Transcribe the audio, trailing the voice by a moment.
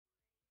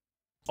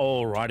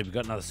Alrighty, we've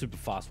got another super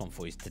fast one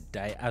for you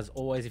today. As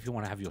always, if you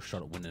want to have your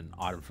shot at winning an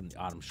item from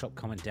the item shop,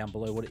 comment down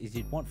below what it is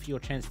you'd want for your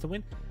chance to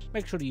win.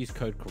 Make sure to use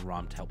code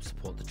KARAM to help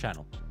support the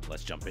channel.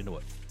 Let's jump into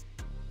it.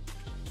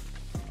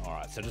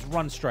 Alright, so just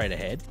run straight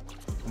ahead,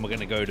 and we're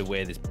going to go to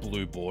where this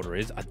blue border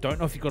is. I don't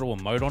know if you've got to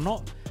emote or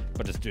not,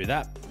 but just do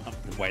that.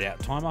 Wait out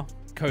timer.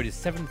 Code is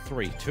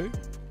 732.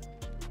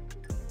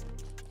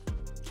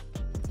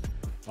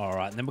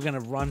 Alright, and then we're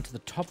going to run to the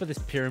top of this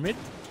pyramid.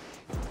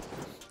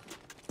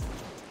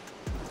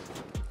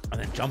 And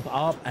then jump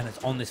up, and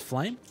it's on this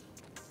flame.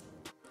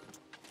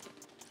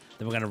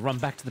 Then we're going to run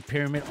back to the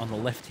pyramid. On the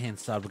left-hand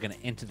side, we're going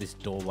to enter this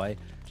doorway,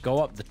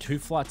 go up the 2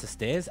 flights of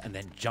stairs, and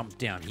then jump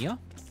down here.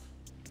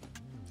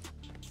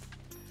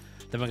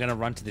 Then we're going to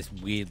run to this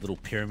weird little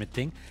pyramid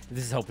thing.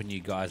 This is helping you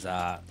guys,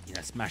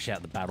 smash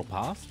out the battle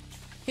pass.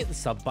 Hit the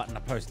sub button. I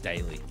post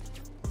daily.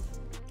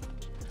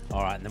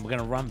 All right, and then we're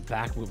going to run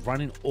back. We're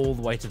running all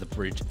the way to the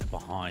bridge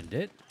behind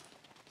it.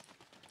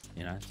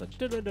 You know, it's like,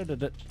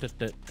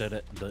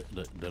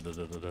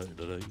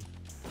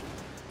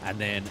 and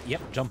then,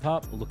 yep, jump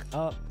up, look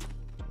up,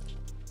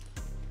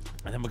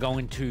 and then we're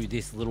going to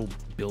this little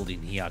building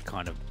here.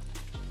 Kind of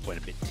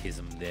went a bit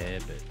tism there,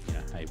 but you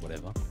know, hey,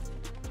 whatever.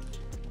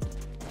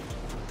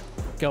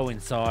 Go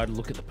inside,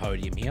 look at the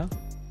podium here.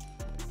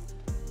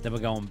 Then we're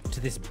going to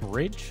this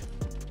bridge.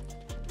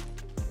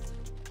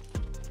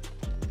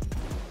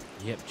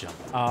 Yep, jump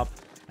up,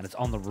 and it's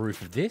on the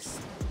roof of this.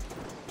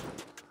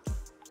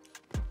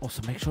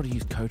 Also, make sure to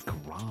use code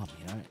KARAM,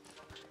 you know,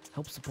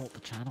 help support the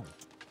channel.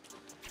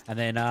 And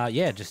then,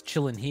 yeah, just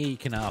chill in here. You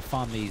can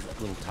farm these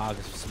little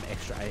targets for some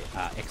extra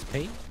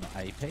XP, not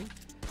AP.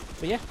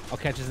 But yeah, I'll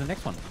catch you in the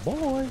next one.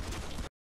 Bye!